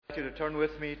I'd like you to turn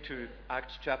with me to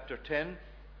Acts chapter 10,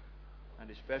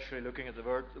 and especially looking at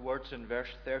the words in verse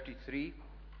 33,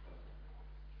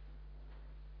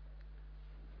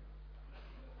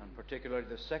 and particularly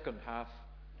the second half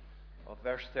of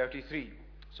verse 33.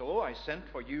 So I sent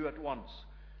for you at once,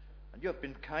 and you have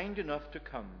been kind enough to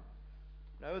come.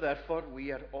 Now therefore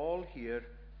we are all here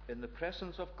in the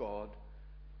presence of God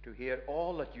to hear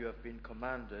all that you have been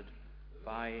commanded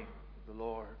by the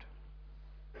Lord.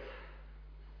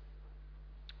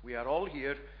 We are all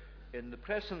here in the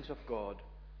presence of God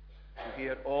to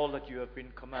hear all that you have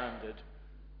been commanded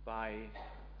by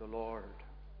the Lord.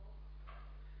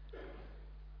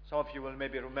 Some of you will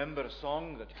maybe remember a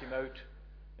song that came out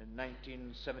in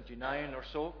 1979 or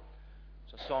so.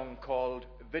 It's a song called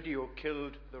 "Video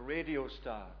Killed the Radio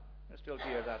Star." I still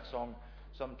hear that song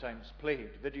sometimes played.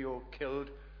 Video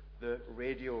killed the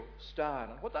radio star.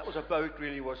 And what that was about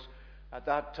really was, at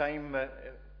that time,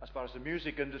 as far as the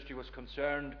music industry was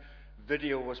concerned,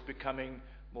 video was becoming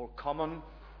more common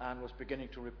and was beginning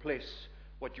to replace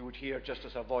what you would hear just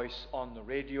as a voice on the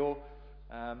radio.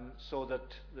 So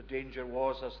that the danger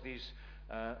was,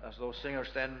 as those singers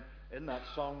then in that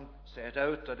song set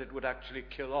out, that it would actually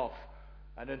kill off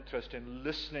an interest in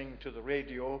listening to the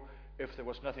radio. If there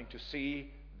was nothing to see,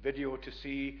 video to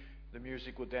see, the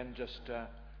music would then just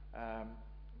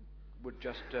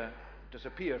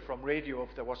disappear from radio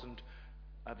if there wasn't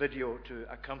a video to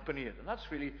accompany it. And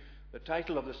that's really the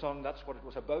title of the song. That's what it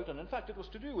was about. And in fact, it was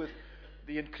to do with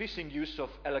the increasing use of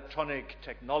electronic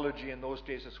technology in those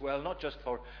days as well, not just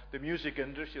for the music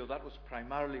industry, that was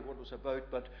primarily what it was about,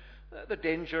 but the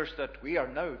dangers that we are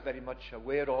now very much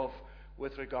aware of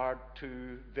with regard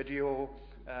to video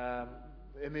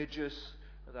images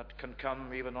that can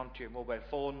come even onto your mobile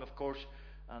phone, of course,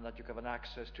 and that you can have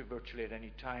access to virtually at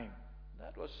any time.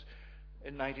 That was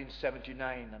in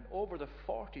 1979, and over the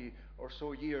 40 or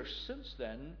so years since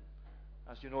then,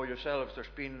 as you know yourselves, there's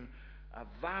been a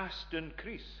vast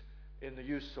increase in the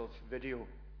use of video,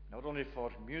 not only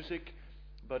for music,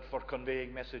 but for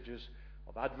conveying messages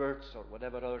of adverts or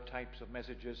whatever other types of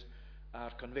messages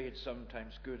are conveyed,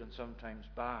 sometimes good and sometimes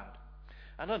bad.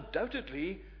 And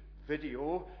undoubtedly,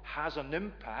 video has an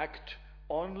impact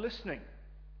on listening.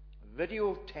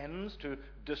 Video tends to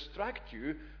distract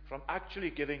you from actually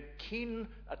giving keen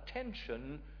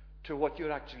attention to what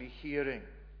you're actually hearing.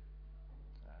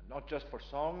 Not just for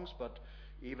songs, but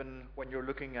even when you're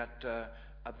looking at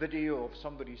a video of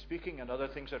somebody speaking and other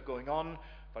things are going on.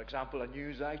 For example, a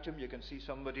news item, you can see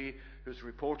somebody who's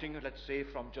reporting, let's say,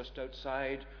 from just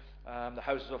outside the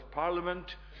Houses of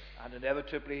Parliament, and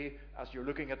inevitably, as you're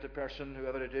looking at the person,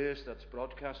 whoever it is, that's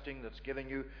broadcasting, that's giving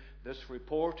you this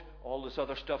report, all this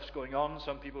other stuff's going on,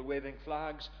 some people waving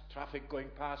flags, traffic going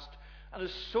past, and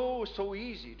it's so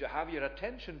easy to have your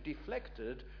attention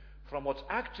deflected from what's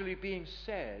actually being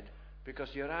said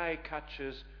because your eye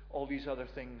catches all these other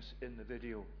things in the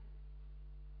video.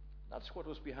 That's what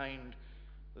was behind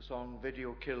the song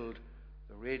 "Video Killed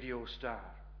the Radio Star."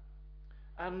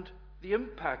 And the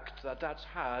impact that that's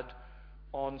had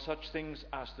on such things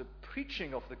as the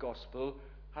preaching of the gospel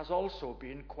has also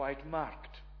been quite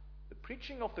marked. The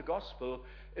preaching of the gospel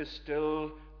is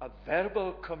still a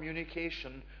verbal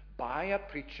communication by a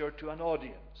preacher to an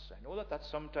audience. I know that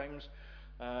sometimes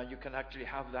you can actually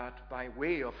have that by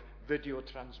way of video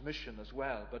transmission as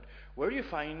well. But where you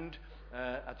find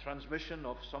a transmission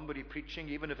of somebody preaching,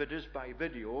 even if it is by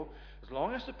video, as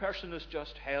long as the person is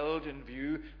just held in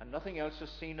view and nothing else is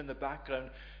seen in the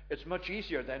background, it's much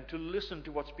easier then to listen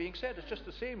to what's being said. It's just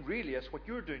the same really as what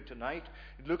you're doing tonight,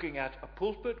 looking at a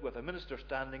pulpit with a minister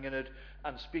standing in it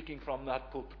and speaking from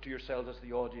that pulpit to yourself as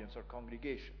the audience or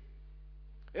congregation.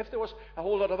 If there was a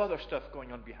whole lot of other stuff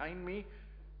going on behind me,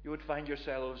 you would find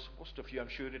yourselves, most of you I'm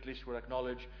sure at least will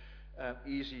acknowledge,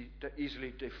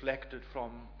 easily deflected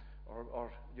from,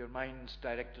 or your minds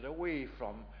directed away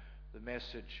from the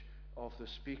message of the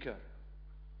speaker.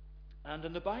 And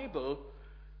in the Bible,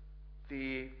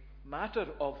 the matter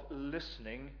of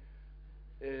listening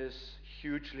is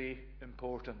hugely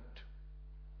important.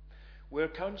 We're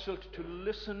counseled to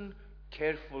listen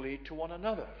carefully to one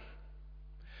another.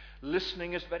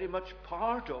 Listening is very much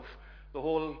part of the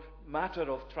whole matter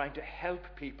of trying to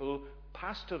help people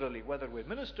pastorally, whether we're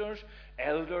ministers,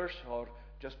 elders, or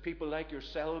just people like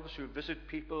yourselves who visit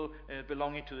people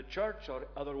belonging to the church or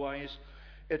otherwise.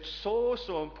 It's so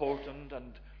important,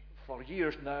 and for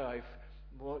years now I've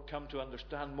come to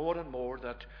understand more and more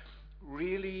that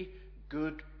really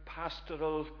good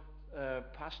pastoral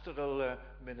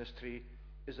ministry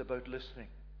is about listening,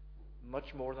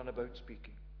 much more than about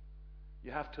speaking.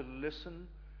 You have to listen,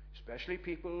 especially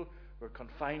people who are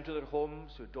confined to their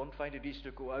homes, who don't find it easy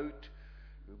to go out,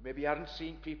 who maybe aren't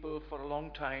seeing people for a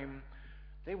long time,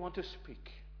 they want to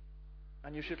speak.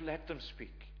 And you should let them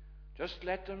speak. Just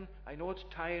let them. I know it's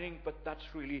tiring, but that's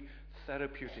really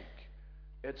therapeutic.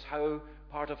 It's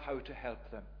part of how to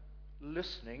help them.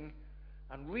 Listening,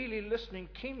 and really listening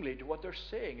keenly to what they're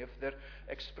saying. If they're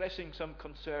expressing some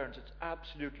concerns, it's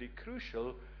absolutely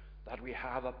crucial that we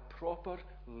have a proper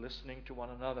listening to one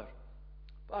another.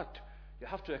 But you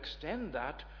have to extend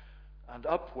that and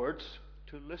upwards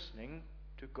to listening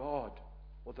to God.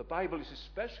 What the Bible is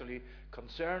especially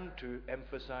concerned to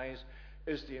emphasize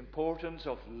is the importance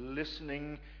of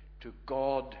listening to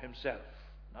God himself.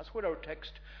 And that's where our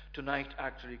text tonight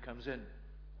actually comes in.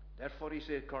 Therefore,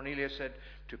 Cornelius said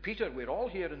to Peter, we're all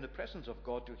here in the presence of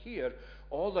God to hear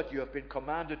all that you have been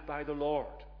commanded by the Lord.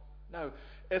 Now,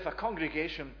 if a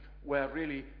congregation were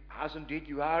really, as indeed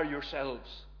you are yourselves,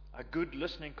 a good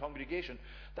listening congregation,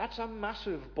 that's a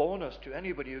massive bonus to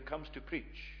anybody who comes to preach.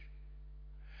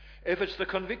 If it's the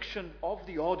conviction of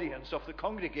the audience, of the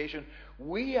congregation,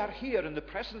 we are here in the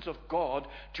presence of God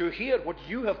to hear what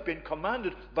you have been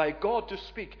commanded by God to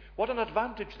speak. What an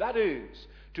advantage that is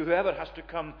to whoever has to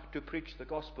come to preach the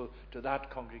gospel to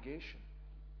that congregation.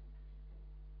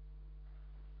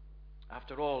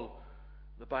 After all,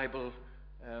 the Bible,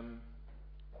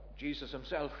 Jesus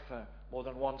himself more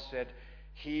than once said,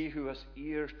 he who has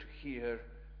ears to hear,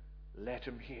 let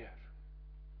him hear.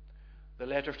 The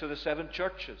letters to the 7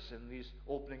 churches in these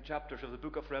opening chapters of the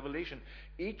book of Revelation,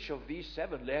 each of these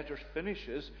 7 letters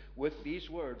finishes with these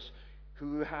words,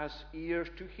 who has ears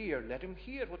to hear, let him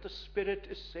hear what the Spirit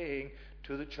is saying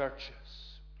to the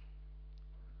churches.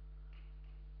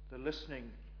 The listening,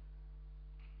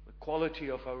 the quality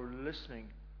of our listening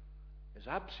is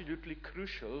absolutely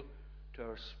crucial to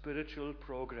our spiritual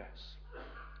progress.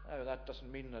 Now, that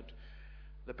doesn't mean that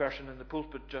the person in the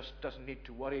pulpit just doesn't need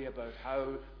to worry about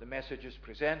how the message is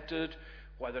presented,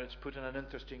 whether it's put in an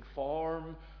interesting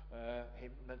form.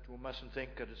 We mustn't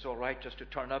think that it's all right just to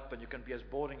turn up and you can be as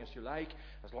boring as you like.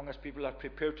 As long as people are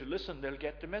prepared to listen, they'll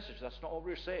get the message. That's not what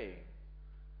we're saying.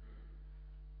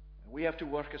 We have to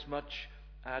work as much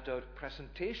at our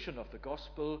presentation of the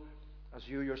gospel as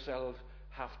you yourself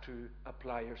have to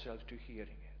apply yourself to hearing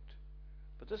it.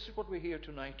 But this is what we're here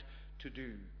tonight to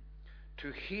do.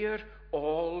 To hear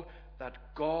all that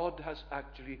God has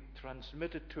actually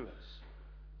transmitted to us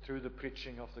through the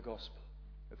preaching of the gospel.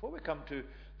 Before we come to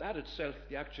that itself,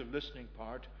 the actual listening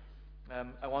part,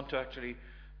 I want to actually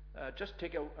just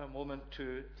take a moment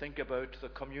to think about the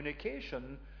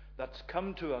communication that's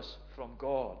come to us from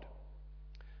God.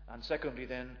 And secondly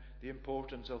then, the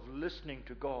importance of listening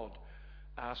to God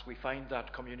as we find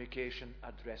that communication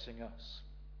addressing us.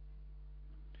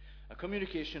 A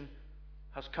communication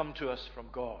has come to us from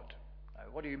God. Now,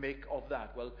 what do you make of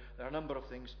that? Well, there are a number of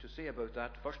things to say about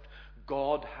that. First,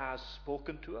 God has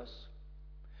spoken to us.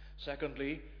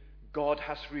 Secondly, God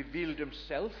has revealed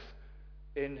himself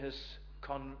in his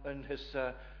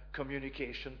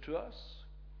communication to us.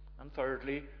 And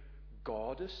thirdly,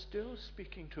 God is still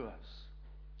speaking to us.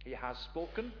 He has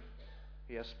spoken.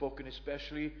 He has spoken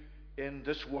especially in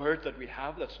this word that we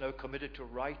have that's now committed to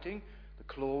writing, the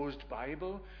closed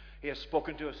Bible. He has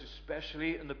spoken to us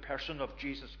especially in the person of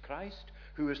Jesus Christ,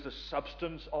 who is the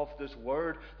substance of this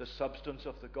word, the substance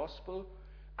of the gospel.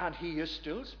 And he is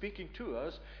still speaking to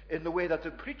us in the way that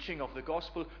the preaching of the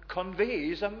gospel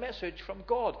conveys a message from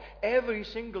God. Every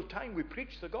single time we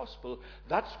preach the gospel,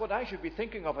 that's what I should be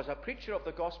thinking of as a preacher of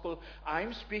the gospel.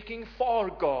 I'm speaking for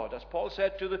God. As Paul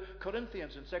said to the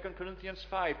Corinthians in 2 Corinthians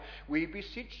 5, we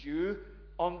beseech you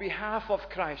on behalf of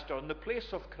Christ, or in the place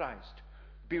of Christ,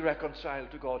 be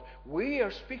reconciled to God. We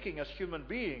are speaking as human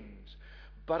beings,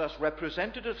 but as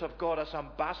representatives of God, as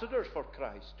ambassadors for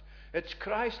Christ. It's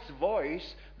Christ's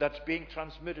voice that's being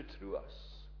transmitted through us.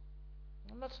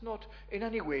 And that's not in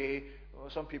any way,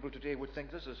 some people today would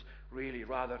think this is really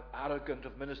rather arrogant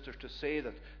of ministers to say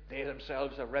that they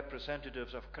themselves are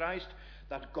representatives of Christ,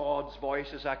 that God's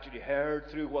voice is actually heard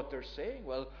through what they're saying.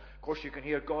 Well, of course you can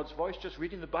hear God's voice just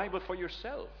reading the Bible for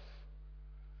yourself.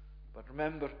 But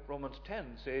remember, Romans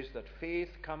 10 says that faith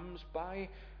comes by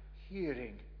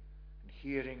hearing, and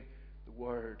hearing the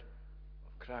word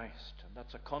of Christ. And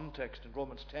that's a context in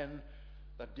Romans 10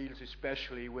 that deals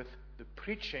especially with the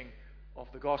preaching of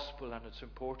the gospel and its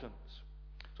importance.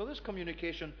 So this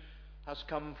communication that's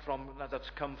come from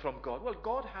God. Well,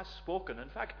 God has spoken. In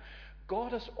fact,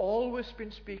 God has always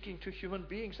been speaking to human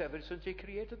beings ever since he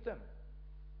created them.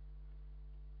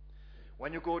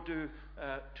 When you go to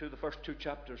the first 2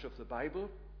 chapters of the Bible,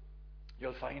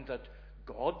 you'll find that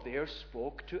God there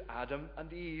spoke to Adam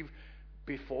and Eve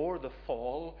before the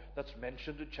fall that's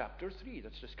mentioned in chapter 3,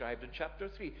 that's described in chapter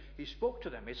 3. He spoke to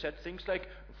them. He said things like,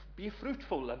 be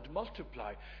fruitful and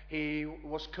multiply. He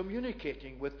was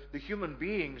communicating with the human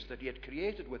beings that he had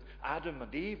created, with Adam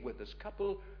and Eve, with this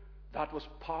couple. That was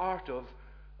part of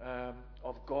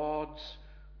God's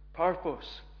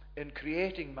purpose in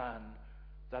creating man,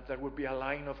 that there would be a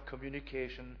line of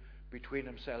communication between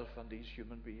himself and these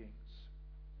human beings.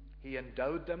 He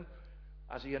endowed them,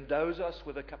 as he endows us,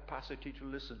 with a capacity to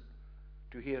listen,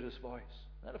 to hear his voice.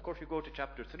 And of course you go to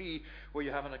chapter 3, where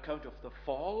you have an account of the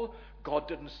fall. God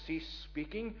didn't cease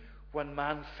speaking when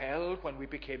man fell, when we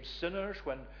became sinners,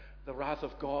 when the wrath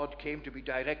of God came to be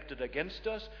directed against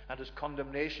us, and his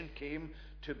condemnation came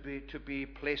to be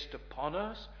placed upon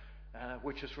us,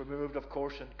 which is removed, of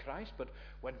course, in Christ. But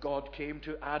when God came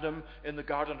to Adam in the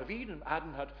Garden of Eden,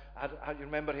 Adam had you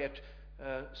remember, he had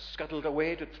scuttled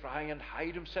away to try and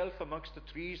hide himself amongst the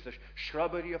trees, the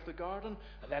shrubbery of the garden.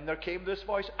 And then there came this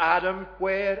voice, Adam,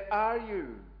 where are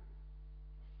you?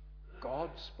 God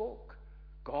spoke.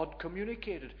 God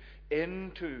communicated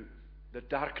into the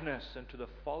darkness, into the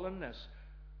fallenness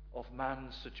of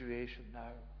man's situation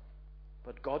now.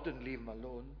 But God didn't leave him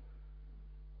alone.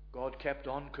 God kept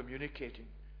on communicating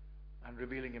and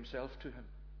revealing himself to him.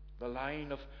 The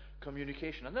line of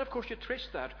communication. And then, of course, you trace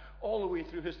that all the way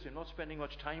through history. I'm not spending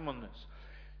much time on this.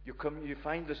 You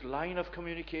find this line of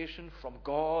communication from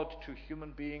God to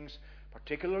human beings,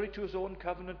 particularly to his own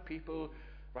covenant people,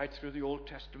 right through the Old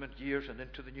Testament years and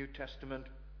into the New Testament.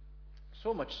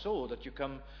 So much so that you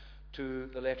come to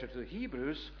the letter to the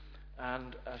Hebrews,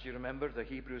 and as you remember,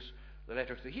 the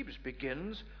letter to the Hebrews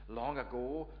begins long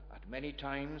ago, at many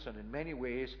times and in many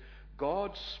ways.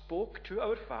 God spoke to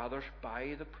our fathers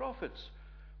by the prophets,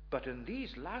 but in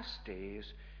these last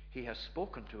days he has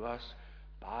spoken to us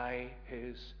by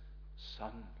his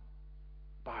Son,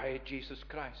 by Jesus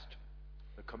Christ.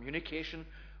 The communication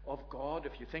of God,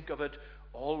 if you think of it,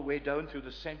 all the way down through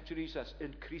the centuries, as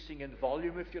increasing in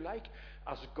volume, if you like,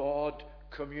 as God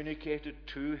communicated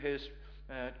to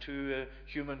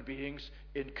human beings,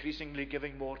 increasingly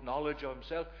giving more knowledge of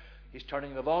himself. He's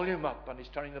turning the volume up, and he's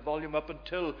turning the volume up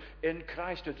until in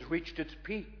Christ it's reached its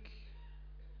peak.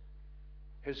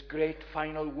 His great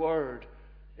final word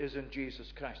is in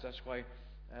Jesus Christ. That's why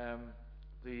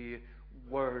the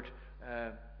word,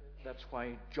 that's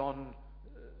why John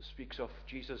speaks of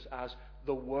Jesus as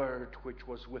the Word which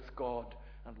was with God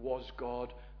and was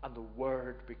God, and the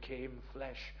Word became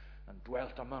flesh and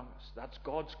dwelt among us. That's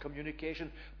God's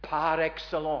communication par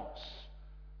excellence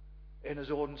in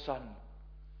his own Son,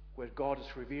 where God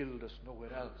has revealed us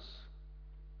nowhere else.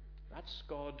 That's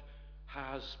God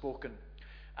has spoken.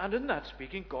 And in that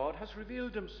speaking, God has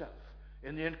revealed himself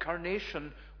in the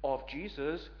incarnation of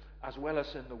Jesus, as well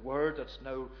as in the Word that's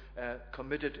now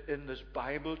committed in this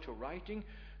Bible to writing.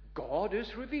 God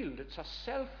is revealed. It's a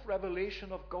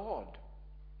self-revelation of God.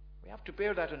 We have to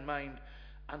bear that in mind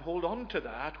and hold on to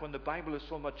that when the Bible is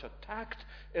so much attacked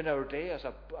in our day as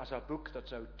a book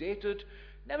that's outdated.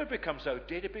 Never becomes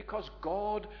outdated because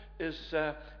God is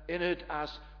in it as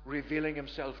revealing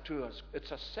himself to us.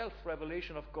 It's a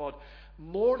self-revelation of God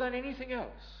more than anything else.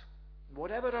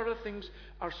 Whatever other things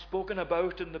are spoken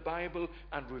about in the Bible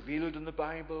and revealed in the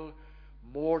Bible,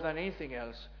 more than anything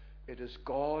else, it is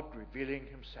God revealing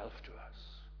himself to us.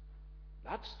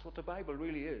 That's what the Bible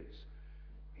really is.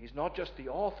 He's not just the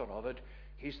author of it,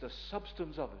 he's the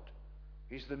substance of it.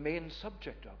 He's the main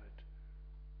subject of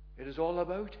it. It is all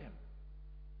about him.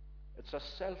 It's a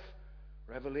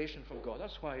self-revelation from God.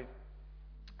 That's why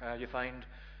you find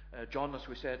John, as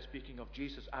we said, speaking of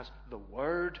Jesus as the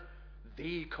Word,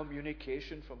 the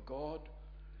communication from God.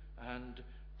 And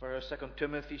for 2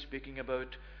 Timothy, speaking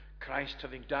about Christ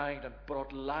having died and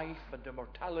brought life and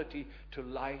immortality to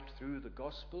light through the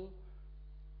gospel.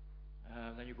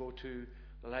 And then you go to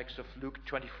the likes of Luke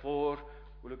 24,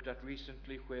 we looked at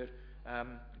recently, where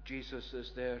Jesus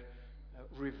is there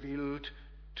revealed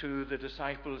to the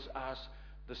disciples as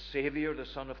the Savior, the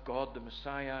Son of God, the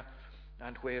Messiah,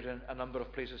 and where in a number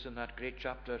of places in that great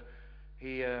chapter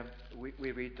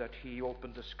we read that he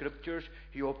opened the Scriptures,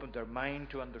 he opened their mind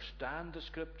to understand the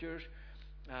Scriptures.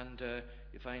 And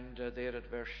you find there at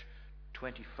verse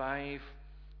 25,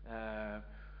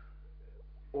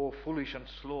 O foolish and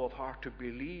slow of heart to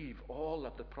believe all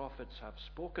that the prophets have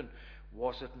spoken.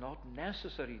 Was it not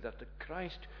necessary that the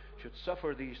Christ should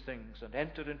suffer these things and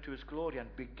enter into his glory? And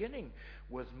beginning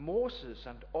with Moses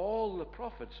and all the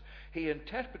prophets, he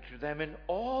interpreted to them in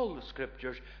all the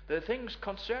Scriptures the things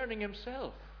concerning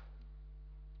himself.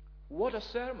 What a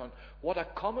sermon! What a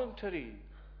commentary!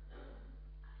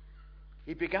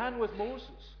 He began with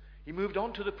Moses. He moved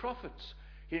on to the prophets.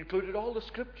 He included all the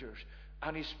Scriptures.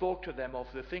 And he spoke to them of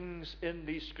the things in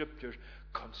these scriptures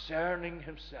concerning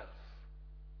himself,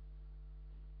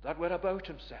 that were about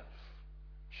himself,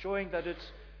 showing that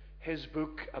it's his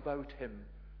book about him,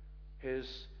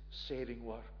 his saving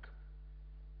work.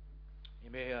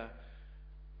 You may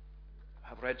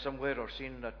have read somewhere or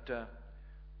seen that a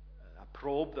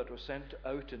probe that was sent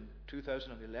out in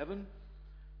 2011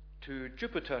 to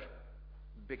Jupiter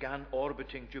began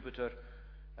orbiting Jupiter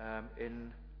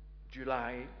in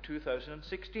July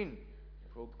 2016,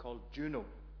 a probe called Juno.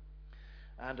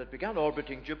 And it began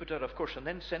orbiting Jupiter, of course, and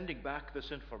then sending back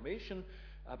this information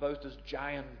about this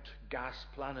giant gas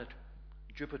planet,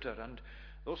 Jupiter. And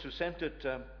those who sent it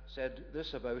said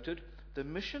this about it: the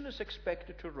mission is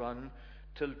expected to run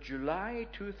till July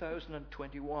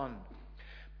 2021,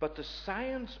 but the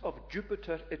science of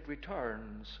Jupiter it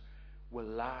returns will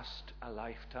last a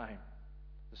lifetime.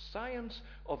 The science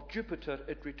of Jupiter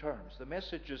it returns. The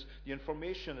messages, the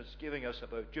information it's giving us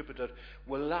about Jupiter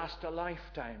will last a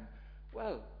lifetime.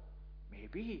 Well,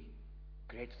 maybe.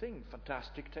 Great thing,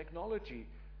 fantastic technology,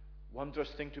 wondrous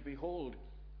thing to behold.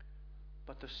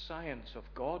 But the science of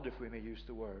God, if we may use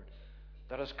the word,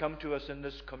 that has come to us in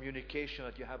this communication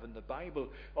that you have in the Bible,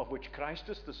 of which Christ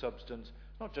is the substance,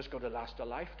 it's not just going to last a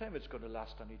lifetime, it's going to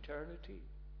last an eternity.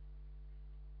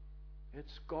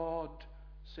 It's God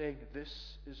saying,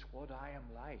 this is what I am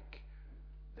like.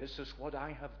 This is what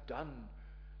I have done.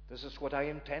 This is what I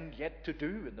intend yet to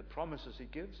do in the promises he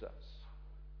gives us.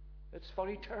 It's for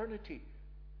eternity.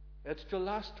 It's to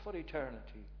last for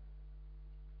eternity.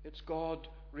 It's God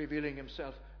revealing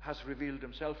himself, has revealed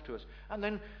himself to us. And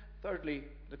then, thirdly,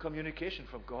 the communication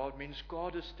from God means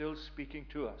God is still speaking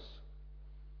to us.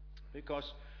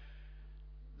 Because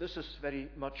this is very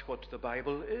much what the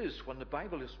Bible is. When the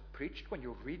Bible is preached, when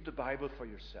you read the Bible for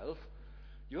yourself,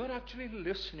 you're actually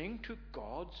listening to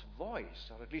God's voice,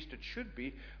 or at least it should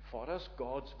be for us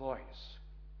God's voice.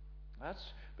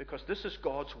 That's because this is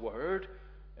God's word.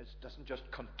 It doesn't just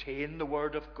contain the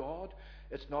word of God.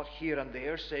 It's not here and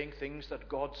there saying things that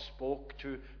God spoke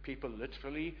to people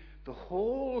literally. The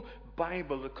whole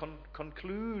Bible, the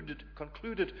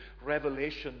concluded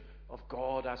revelation of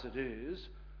God as it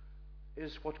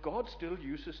is what God still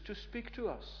uses to speak to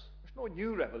us. There's no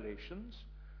new revelations.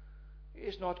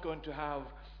 He's not going to have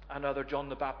another John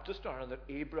the Baptist or another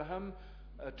Abraham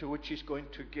to which he's going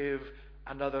to give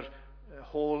another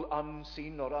whole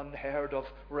unseen or unheard of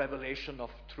revelation of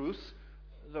truth.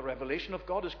 The revelation of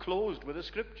God is closed with the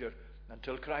Scripture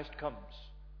until Christ comes.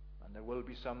 And there will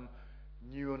be some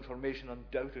new information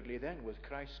undoubtedly then with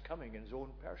Christ coming in his own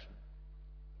person.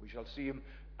 We shall see him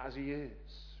as he is.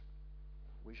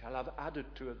 We shall have added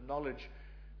to the knowledge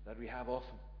that we have of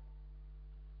him.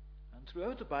 And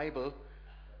throughout the Bible,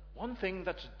 one thing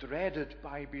that's dreaded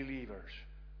by believers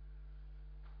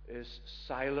is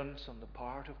silence on the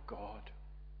part of God.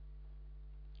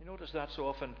 You notice that so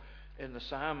often in the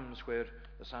Psalms, where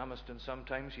the psalmist, and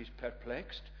sometimes he's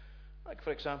perplexed. Like,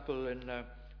 for example, in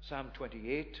Psalm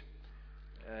 28,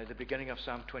 the beginning of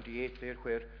Psalm 28 there,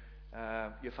 where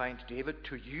you find David,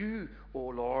 "To you, O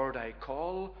Lord, I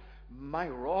call, my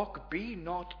rock, be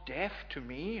not deaf to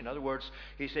me." In other words,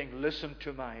 he's saying, listen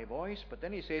to my voice. But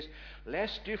then he says,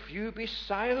 "Lest if you be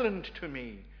silent to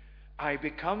me, I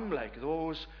become like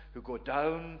those who go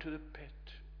down to the pit."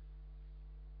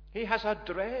 He has a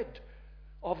dread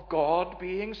of God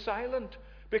being silent,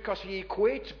 because he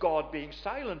equates God being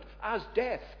silent as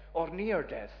death or near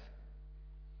death.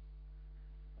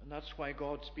 And that's why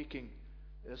God speaking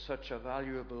is such a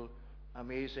valuable,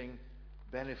 amazing,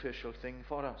 beneficial thing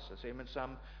for us. The same in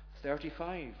Psalm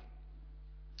 35,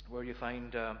 where you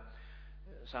find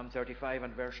Psalm 35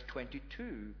 and verse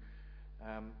 22,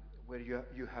 where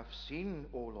you have seen,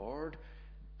 O Lord,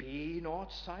 be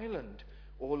not silent.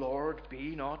 O Lord,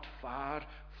 be not far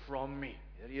from me.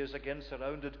 There he is again,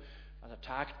 surrounded and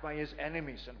attacked by his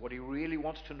enemies. And what he really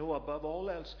wants to know above all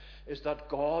else is that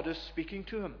God is speaking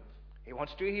to him. He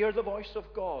wants to hear the voice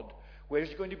of God. Where is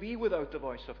he going to be without the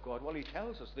voice of God? Well, he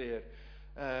tells us there,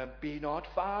 be not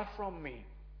far from me.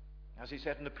 As he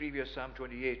said in the previous Psalm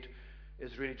 28,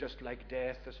 is really just like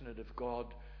death, isn't it, if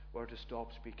God were to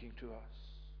stop speaking to us.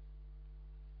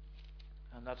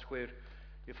 And that's where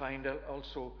you find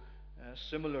also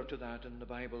similar to that in the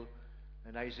Bible,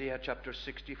 in Isaiah chapter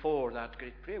 64, that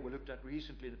great prayer we looked at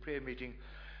recently in the prayer meeting.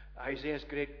 Isaiah's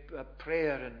great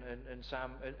prayer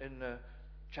in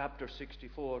chapter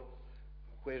 64,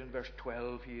 where in verse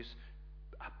 12 he's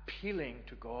appealing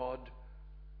to God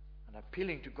and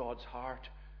appealing to God's heart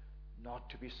not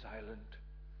to be silent.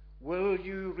 Will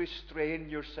you restrain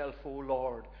yourself, O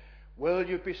Lord? Will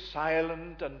you be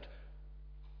silent and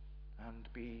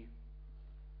be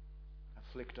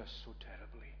afflict us so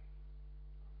terribly.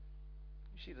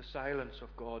 You see, the silence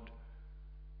of God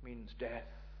means death.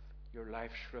 Your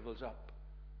life shrivels up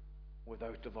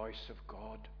without the voice of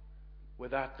God,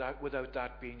 without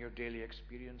that being your daily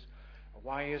experience.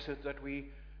 Why is it that we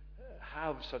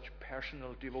have such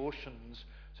personal devotions,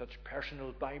 such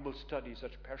personal Bible studies,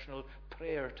 such personal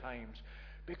prayer times?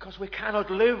 Because we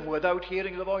cannot live without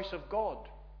hearing the voice of God.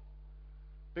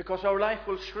 Because our life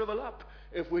will shrivel up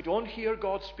if we don't hear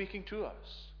God speaking to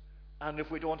us, and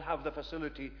if we don't have the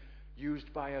facility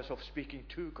used by us of speaking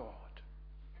to God.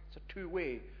 It's a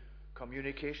two-way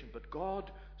communication, but God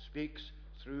speaks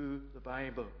through the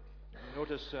Bible.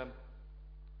 Notice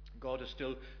God is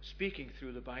still speaking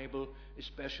through the Bible,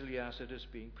 especially as it is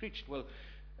being preached. Well,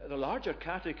 the larger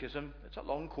catechism, it's a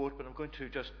long quote, but I'm going to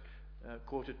just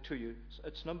quote it to you.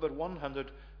 It's number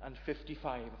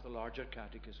 155 of the larger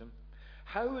catechism.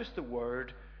 How is the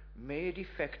word made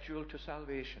effectual to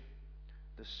salvation?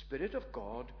 The Spirit of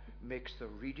God makes the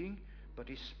reading, but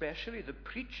especially the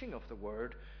preaching of the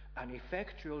word, an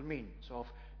effectual means of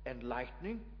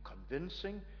enlightening,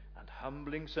 convincing, and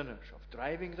humbling sinners, of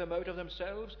driving them out of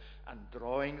themselves and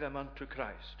drawing them unto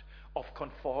Christ, of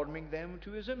conforming them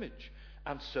to his image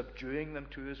and subduing them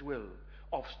to his will,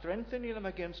 of strengthening them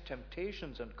against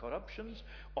temptations and corruptions,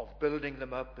 of building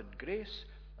them up in grace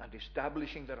and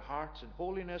establishing their hearts in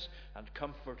holiness and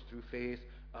comfort through faith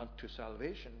unto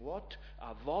salvation. What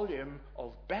a volume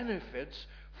of benefits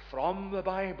from the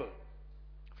Bible,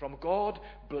 from God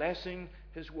blessing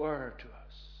his word to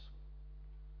us.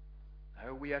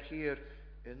 Now we are here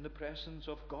in the presence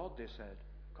of God, they said,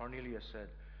 Cornelius said,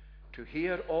 to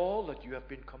hear all that you have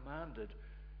been commanded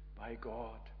by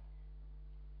God.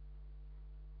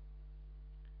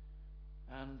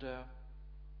 And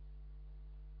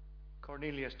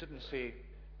Cornelius didn't say,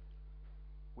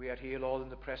 we are here all in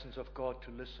the presence of God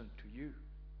to listen to you. You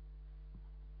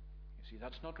see,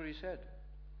 that's not what he said.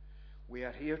 We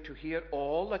are here to hear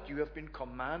all that you have been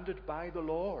commanded by the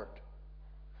Lord.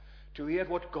 To hear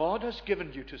what God has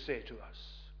given you to say to us.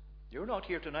 You're not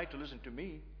here tonight to listen to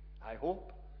me, I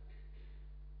hope.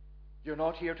 You're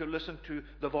not here to listen to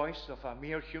the voice of a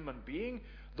mere human being,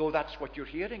 though that's what you're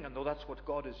hearing and though that's what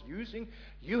God is using.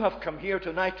 You have come here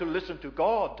tonight to listen to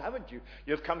God, haven't you?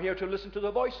 You've come here to listen to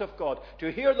the voice of God,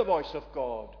 to hear the voice of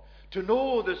God, to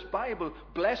know this Bible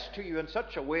blessed to you in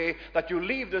such a way that you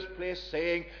leave this place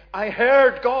saying, I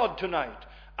heard God tonight.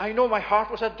 I know my heart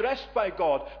was addressed by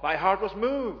God. My heart was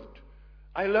moved.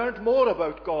 I learned more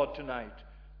about God tonight.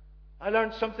 I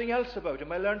learned something else about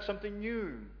him. I learned something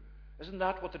new. Isn't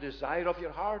that what the desire of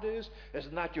your heart is?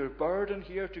 Isn't that your burden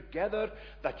here together,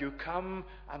 that you come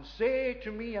and say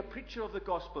to me, a preacher of the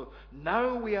gospel,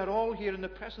 now we are all here in the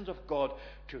presence of God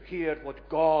to hear what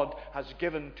God has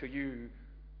given to you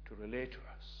to relate to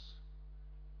us.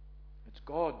 It's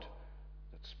God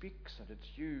that speaks, and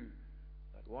it's you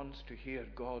that wants to hear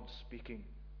God speaking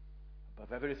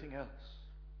above everything else.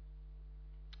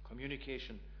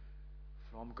 Communication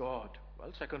from God.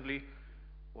 Well, secondly,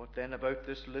 what then about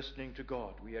this listening to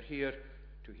God? We are here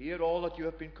to hear all that you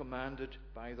have been commanded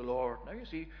by the Lord. Now you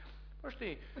see,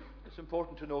 firstly, it's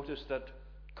important to notice that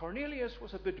Cornelius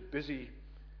was a bit busy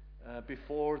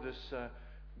before this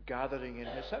gathering in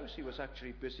his house. He was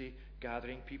actually busy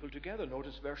gathering people together.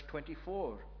 Notice verse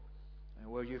 24,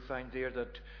 where you find there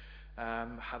that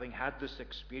having had this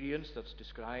experience that's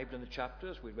described in the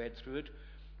chapters, we read through it,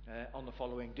 on the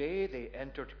following day they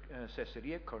entered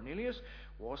Caesarea. Cornelius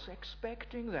was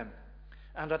expecting them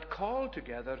and had called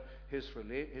together his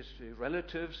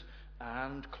relatives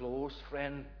and close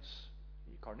friends.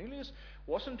 Cornelius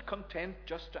wasn't content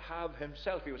just to have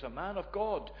himself. He was a man of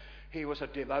God. He was a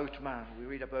devout man. We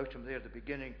read about him there at the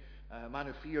beginning, a man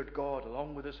who feared God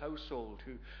along with his household,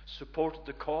 who supported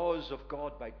the cause of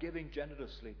God by giving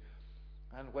generously.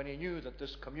 And when he knew that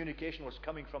this communication was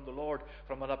coming from the Lord,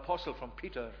 from an apostle, from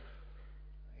Peter,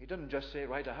 he didn't just say,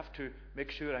 right, I have to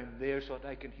make sure I'm there so that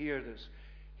I can hear this.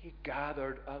 He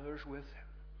gathered others with him.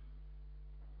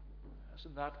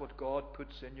 Isn't that what God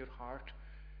puts in your heart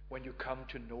when you come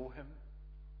to know him?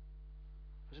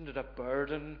 Isn't it a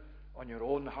burden on your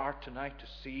own heart tonight to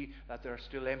see that there are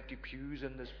still empty pews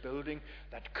in this building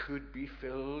that could be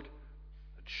filled,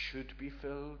 that should be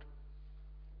filled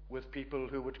with people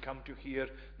who would come to hear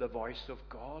the voice of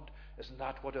God? Isn't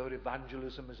that what our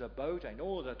evangelism is about? I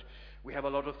know that we have a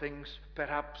lot of things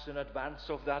perhaps in advance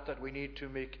of that we need to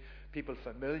make people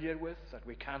familiar with, that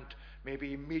we can't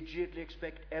maybe immediately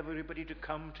expect everybody to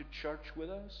come to church with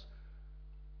us.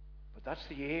 But that's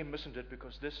the aim, isn't it?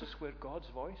 Because this is where God's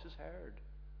voice is heard,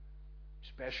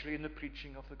 especially in the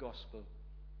preaching of the gospel.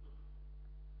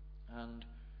 And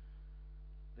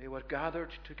They were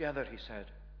gathered together, he said.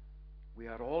 We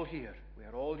are all here. We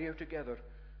are all here together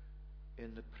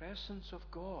in the presence of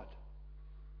God.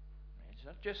 He's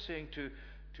not just saying to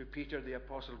Peter the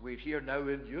apostle, we're here now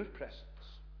in your presence.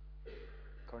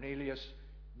 Cornelius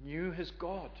knew his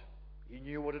God. He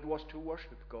knew what it was to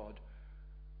worship God.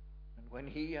 And when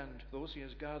he and those he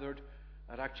has gathered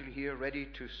are actually here ready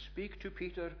to speak to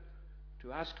Peter,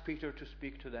 to ask Peter to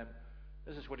speak to them,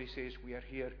 this is what he says, we are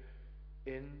here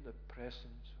in the presence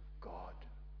of God.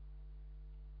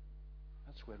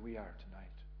 That's where we are tonight.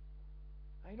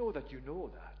 I know that you know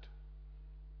that.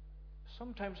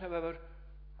 Sometimes, however,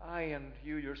 I and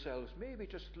you yourselves maybe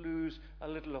just lose a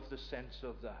little of the sense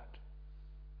of that.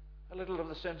 A little of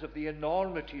the sense of the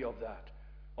enormity of that,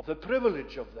 of the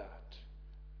privilege of that,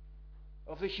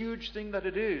 of the huge thing that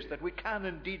it is that we can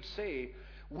indeed say,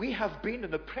 we have been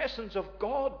in the presence of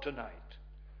God tonight.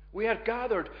 We are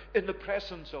gathered in the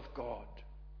presence of God.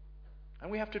 And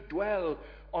we have to dwell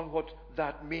on what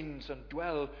that means and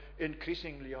dwell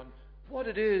increasingly on what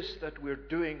it is that we're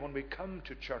doing when we come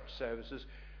to church services.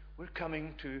 We're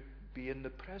coming to be in the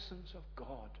presence of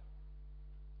God.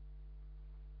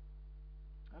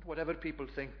 And whatever people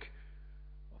think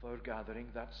of our gathering,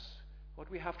 that's what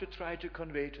we have to try to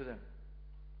convey to them.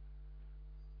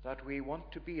 That we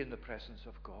want to be in the presence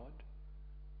of God.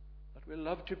 That we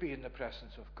love to be in the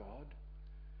presence of God.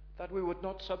 That we would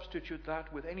not substitute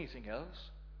that with anything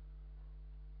else.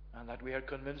 And that we are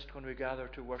convinced when we gather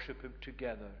to worship Him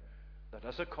together, that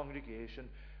as a congregation,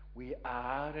 we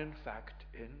are in fact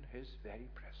in His very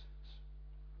presence.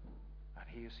 And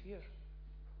He is here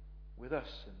with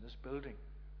us in this building.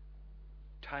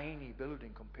 Tiny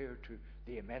building compared to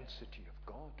the immensity of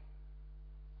God.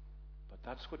 But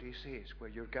that's what He says. Where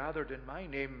you're gathered in my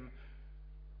name,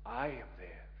 I am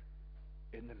there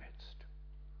in the midst.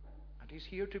 And He's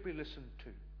here to be listened to.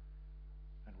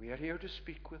 And we are here to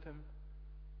speak with Him,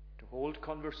 to hold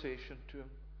conversation to Him,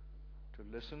 to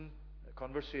listen, a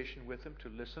conversation with Him, to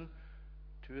listen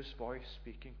to His voice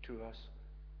speaking to us,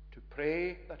 to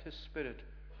pray that His Spirit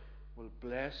will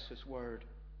bless His word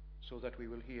so that we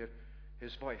will hear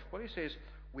His voice. Well, he says,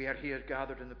 we are here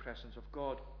gathered in the presence of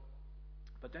God.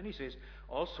 But then he says,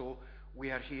 also,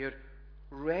 we are here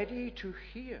ready to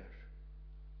hear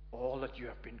all that you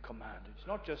have been commanded. It's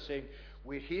not just saying,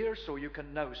 we're here so you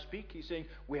can now speak. He's saying,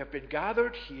 we have been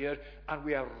gathered here and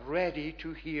we are ready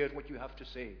to hear what you have to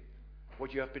say,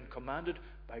 what you have been commanded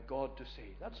by God to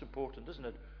say. That's important, isn't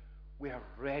it? We are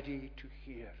ready to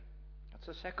hear. That's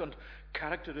the second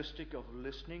characteristic of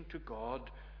listening to God,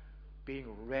 being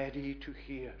ready to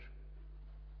hear.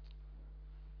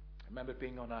 I remember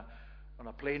being on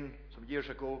a plane some years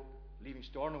ago, leaving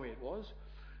Stornoway it was,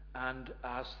 and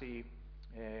as the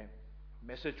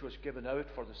message was given out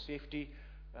for the safety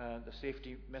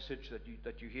message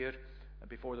that you hear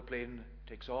before the plane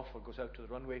takes off or goes out to the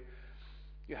runway,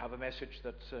 you have a message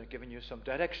that's giving you some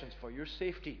directions for your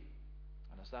safety.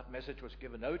 And as that message was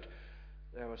given out,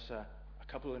 there was a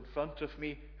couple in front of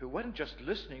me who weren't just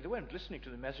listening, they weren't listening to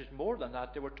the message. More than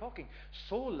that, they were talking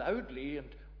so loudly and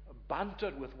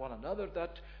bantered with one another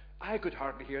that I could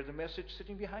hardly hear the message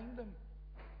sitting behind them.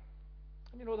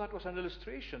 And you know, that was an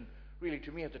illustration really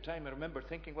to me at the time. I remember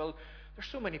thinking, well, there's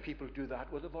so many people who do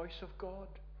that with the voice of God.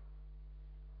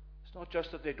 It's not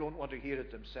just that they don't want to hear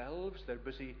it themselves, they're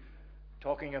busy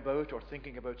talking about or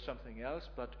thinking about something else,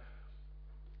 but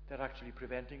they're actually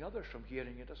preventing others from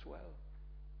hearing it as well.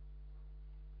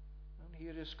 And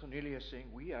here is Cornelius saying,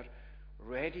 we are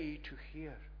ready to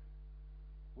hear.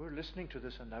 We're listening to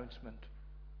this announcement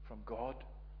from God.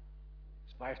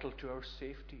 It's vital to our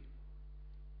safety.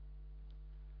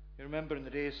 You remember in the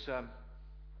days,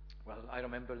 I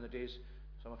remember in the days,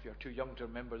 some of you are too young to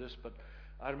remember this, but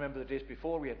I remember the days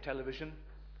before we had television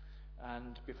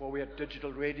and before we had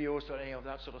digital radios or any of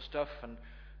that sort of stuff, and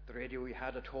the radio we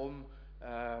had at home,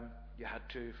 you had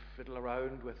to fiddle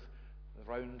around with the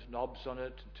round knobs on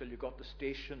it until you got the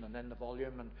station and then the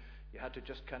volume, and you had to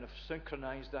just kind of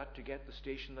synchronize that to get the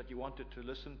station that you wanted to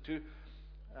listen to.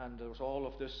 And there was all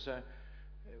of this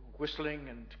whistling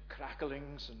and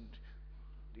cracklings and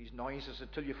these noises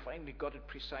until you finally got it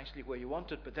precisely where you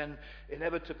wanted. But then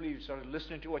inevitably you started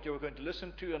listening to what you were going to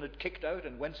listen to, and it kicked out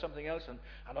and went something else, and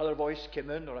another voice came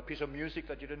in, or a piece of music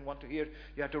that you didn't want to hear.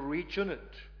 You had to retune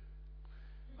it.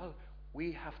 Well,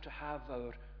 we have to have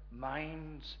our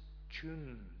minds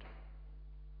tuned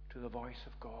to the voice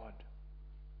of God.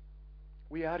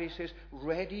 We are, he says,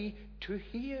 ready to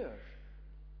hear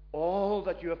all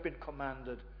that you have been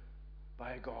commanded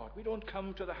by God. We don't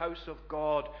come to the house of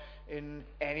God in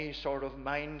any sort of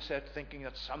mindset thinking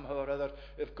that somehow or other,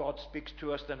 if God speaks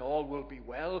to us, then all will be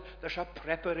well. There's a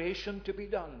preparation to be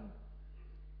done.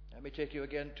 Let me take you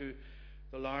again to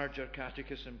the larger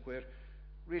catechism, where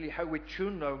really how we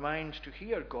tune our minds to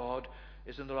hear God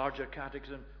is in the larger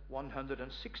catechism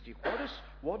 160.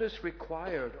 What is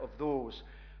required of those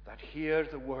that hear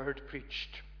the word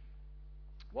preached?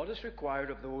 What is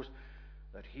required of those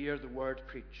that hear the word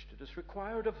preached? It is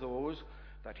required of those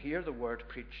that hear the word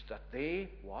preached that they,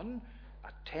 1,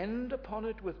 attend upon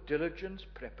it with diligence,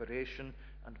 preparation,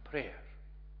 and prayer.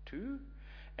 2,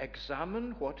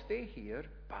 examine what they hear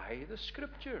by the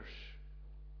Scriptures.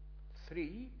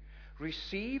 3,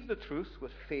 receive the truth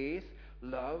with faith,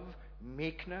 love,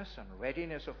 meekness, and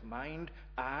readiness of mind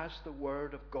as the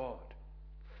Word of God.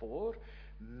 4,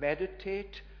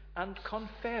 meditate and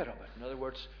confer of it. In other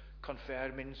words,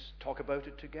 confer means talk about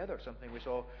it together, something we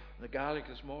saw in the Gaelic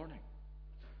this morning.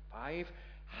 5,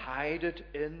 hide it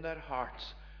in their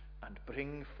hearts and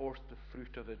bring forth the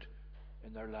fruit of it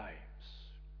in their lives.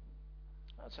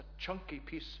 That's a chunky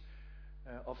piece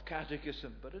of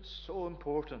catechism, but it's so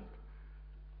important.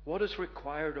 What is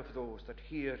required of those that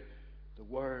hear the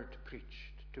word preached?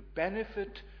 To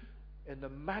benefit in the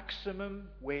maximum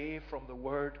way from the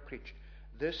word preached.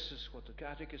 This is what the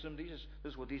catechism, this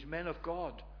is what these men of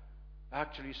God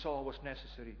actually saw was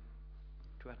necessary.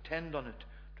 To attend on it,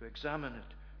 to examine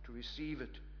it, to receive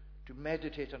it, to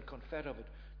meditate and confer of it,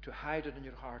 to hide it in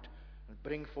your heart and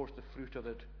bring forth the fruit of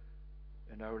it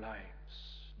in our lives.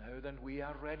 Now then, we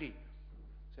are ready,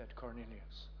 said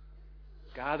Cornelius,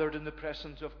 gathered in the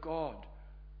presence of God,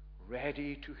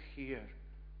 ready to hear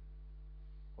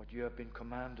what you have been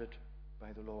commanded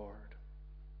by the Lord.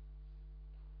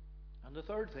 And the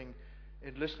third thing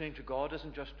in listening to God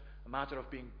isn't just a matter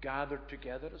of being gathered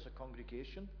together as a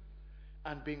congregation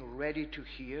and being ready to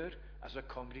hear as a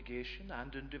congregation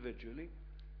and individually.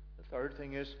 The third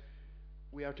thing is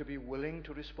we are to be willing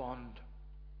to respond.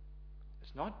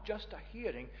 It's not just a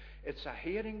hearing, it's a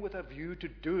hearing with a view to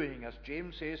doing. As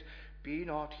James says, be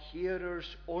not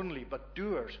hearers only, but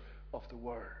doers of the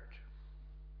word.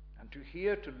 And to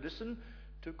hear, to listen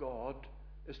to God,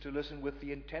 is to listen with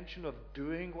the intention of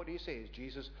doing what he says.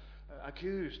 Jesus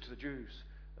accused the Jews,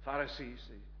 the Pharisees,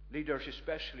 the leaders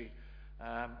especially,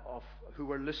 of who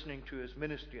were listening to his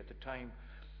ministry at the time.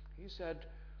 He said,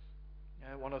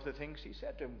 one of the things he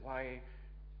said to him, why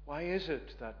is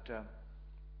it that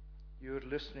you're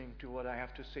listening to what I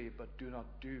have to say, but do not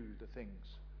do the things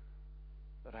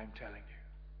that I'm telling you?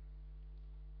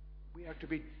 We are to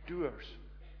be doers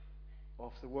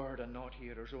of the word and not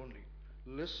hearers only.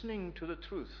 Listening to the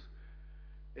truth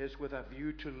is with a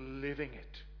view to living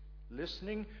it.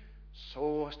 Listening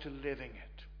so as to living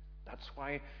it. That's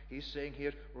why he's saying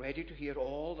here, ready to hear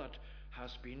all that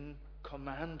has been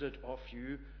commanded of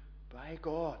you by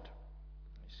God.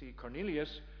 You see,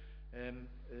 Cornelius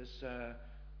is a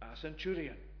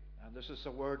centurion. And this is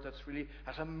a word that's really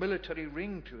has a military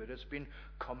ring to it. It's been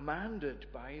commanded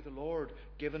by the Lord,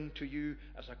 given to you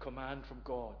as a command from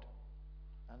God.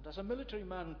 And as a military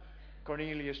man,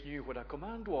 Cornelius knew what a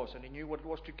command was, and he knew what it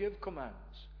was to give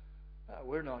commands.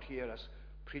 We're not here as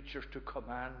preachers to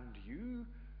command you.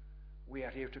 We are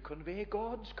here to convey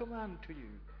God's command to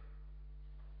you.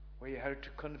 We are here to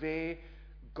convey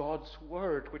God's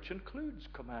word, which includes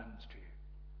commands to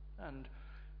you. And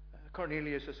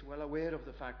Cornelius is well aware of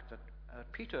the fact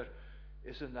that Peter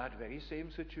is in that very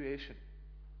same situation.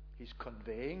 He's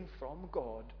conveying from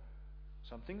God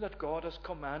something that God has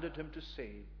commanded him to say,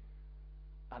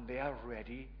 and they are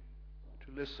ready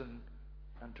to listen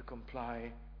and to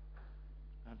comply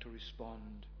and to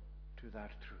respond to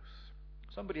that truth.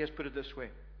 Somebody has put it this way: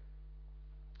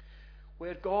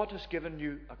 where God has given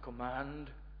you a command,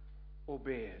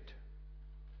 obey it.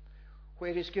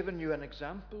 Where he's given you an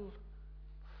example,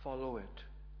 follow it.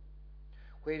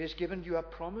 Where he has given you a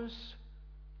promise,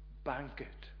 bank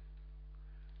it.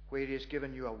 Where he has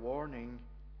given you a warning,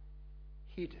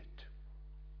 heed it.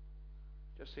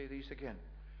 Just say these again.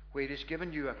 Where he has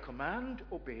given you a command,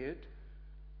 obey it.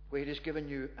 Where he has given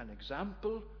you an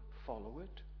example, follow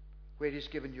it. Where he has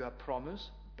given you a promise,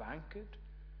 bank it.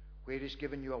 Where he has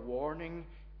given you a warning,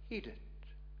 heed it.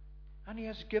 And he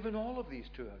has given all of these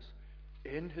to us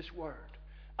in his word.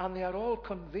 And they are all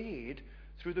conveyed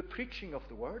through the preaching of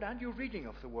the word and your reading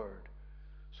of the word,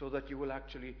 so that you will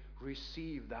actually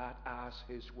receive that as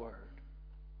his word.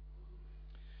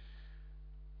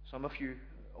 Some of you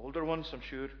older ones, I'm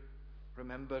sure,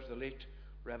 remember the late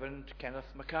Reverend Kenneth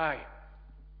Mackay.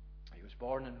 He was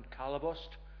born in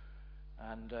Calabost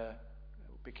and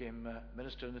became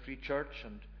minister in the Free Church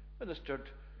and ministered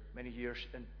many years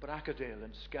in Brackadale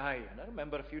in Skye. And I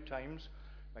remember a few times,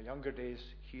 my younger days,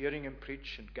 hearing him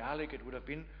preach in Gaelic, it would have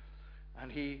been, and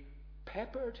he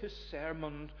peppered his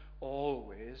sermon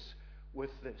always with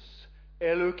this: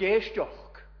 Elugeisteach.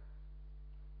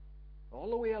 All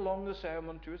the way along the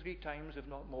sermon, 2 or 3 times, if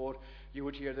not more, you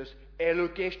would hear this,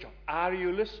 Elugeisteach. Are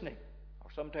you listening?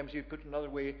 Or sometimes you put it another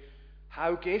way,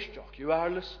 how geisteach, you are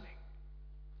listening.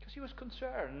 Because he was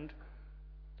concerned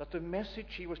that the message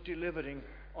he was delivering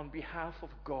on behalf of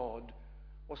God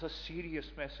was a serious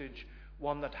message,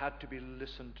 one that had to be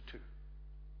listened to.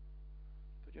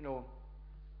 But you know,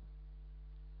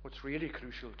 what's really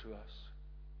crucial to us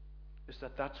is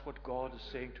that that's what God is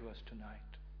saying to us tonight.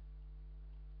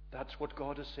 That's what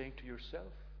God is saying to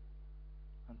yourself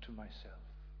and to myself.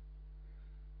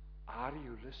 Are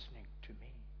you listening to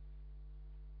me?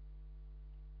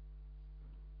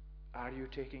 Are you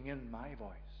taking in my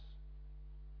voice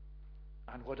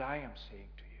and what I am saying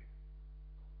to you?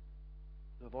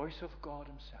 The voice of God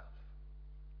himself.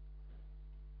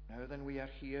 Now then, we are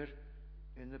here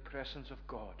in the presence of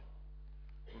God,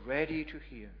 ready to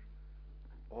hear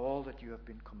all that you have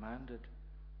been commanded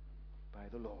by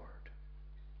the Lord.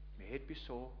 May it be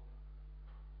so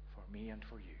for me and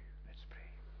for you. Let's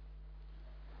pray.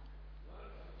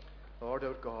 Lord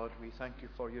our God, we thank you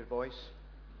for your voice.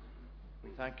 We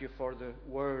thank you for the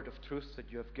word of truth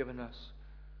that you have given us.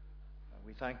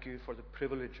 We thank you for the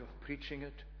privilege of preaching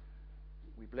it.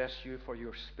 We bless you for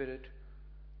your Spirit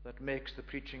that makes the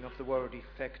preaching of the word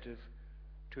effective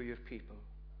to your people.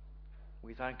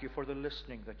 We thank you for the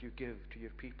listening that you give to your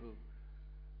people.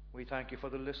 We thank you for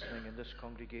the listening in this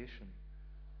congregation.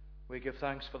 We give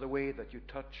thanks for the way that you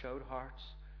touch our hearts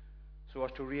so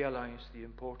as to realize the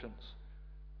importance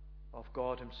of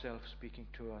God himself speaking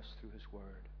to us through his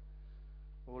word.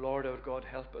 O Lord our God,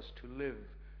 help us to live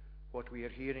what we are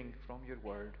hearing from your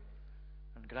word,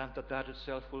 and grant that that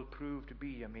itself will prove to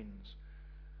be a means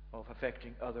of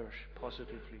affecting others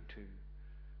positively too.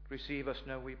 Receive us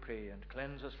now, we pray, and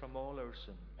cleanse us from all our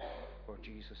sin for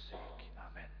Jesus' sake.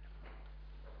 Amen.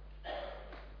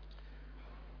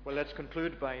 Well, let's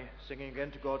conclude by singing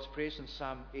again to God's praise in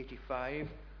Psalm 85.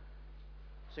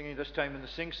 Singing this time in the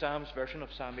Sing Psalms version of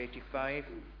Psalm 85.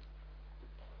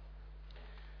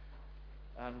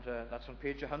 And that's on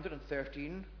page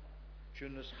 113.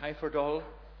 Tune is Hyfordal,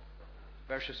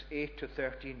 verses 8 to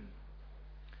 13.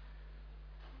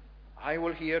 I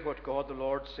will hear what God the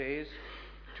Lord says.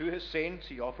 To his saints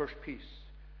he offers peace.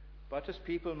 But his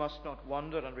people must not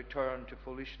wander and return to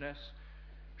foolishness.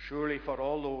 Surely for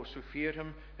all those who fear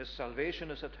him, his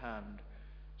salvation is at hand,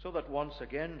 so that once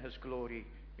again his glory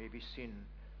may be seen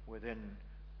within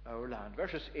our land.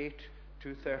 Verses 8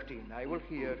 to 13. I will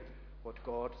hear what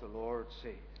God the Lord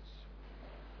says.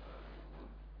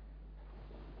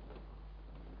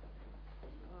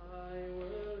 I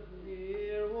will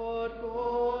hear what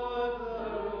God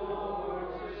the Lord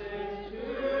says. To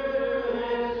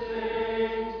his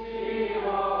saints he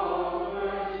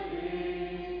offers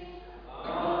peace.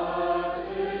 But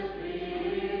his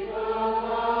people must not wander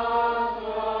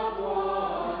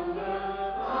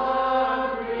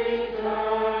and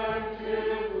return to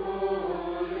foolishness.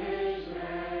 Surely for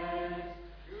all those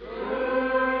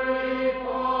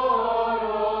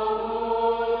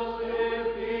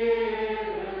who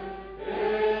fear him, his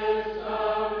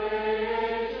salvation is at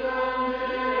hand,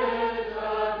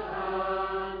 so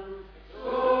that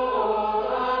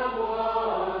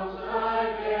once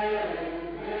again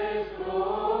his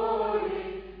glory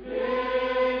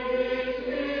may be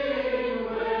seen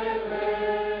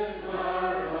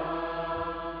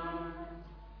within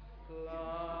our land.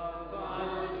 Love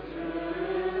and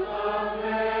truth are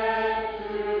met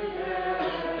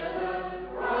together,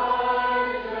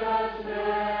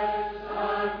 righteousness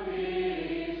and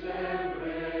peace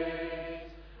embrace.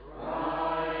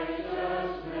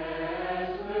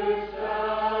 Righteousness looks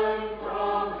down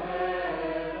from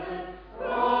heaven,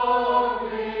 from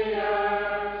the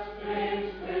earth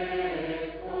springs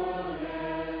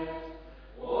faithfulness.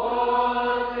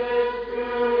 What is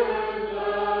good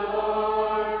the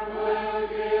Lord will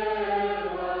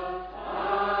give us,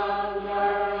 and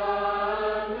our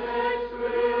land its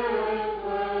fruit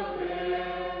will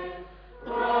bear.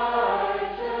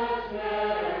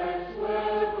 Righteousness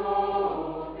will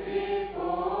go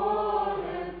before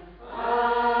him,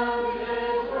 and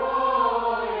his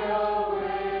royal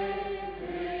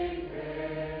way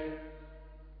prepare.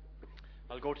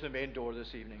 I'll go to the main door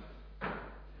this evening.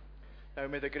 Now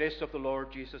may the grace of the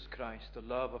Lord Jesus Christ, the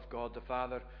love of God the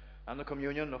Father, and the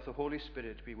communion of the Holy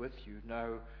Spirit be with you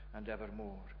now and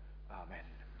evermore.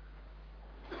 Amen.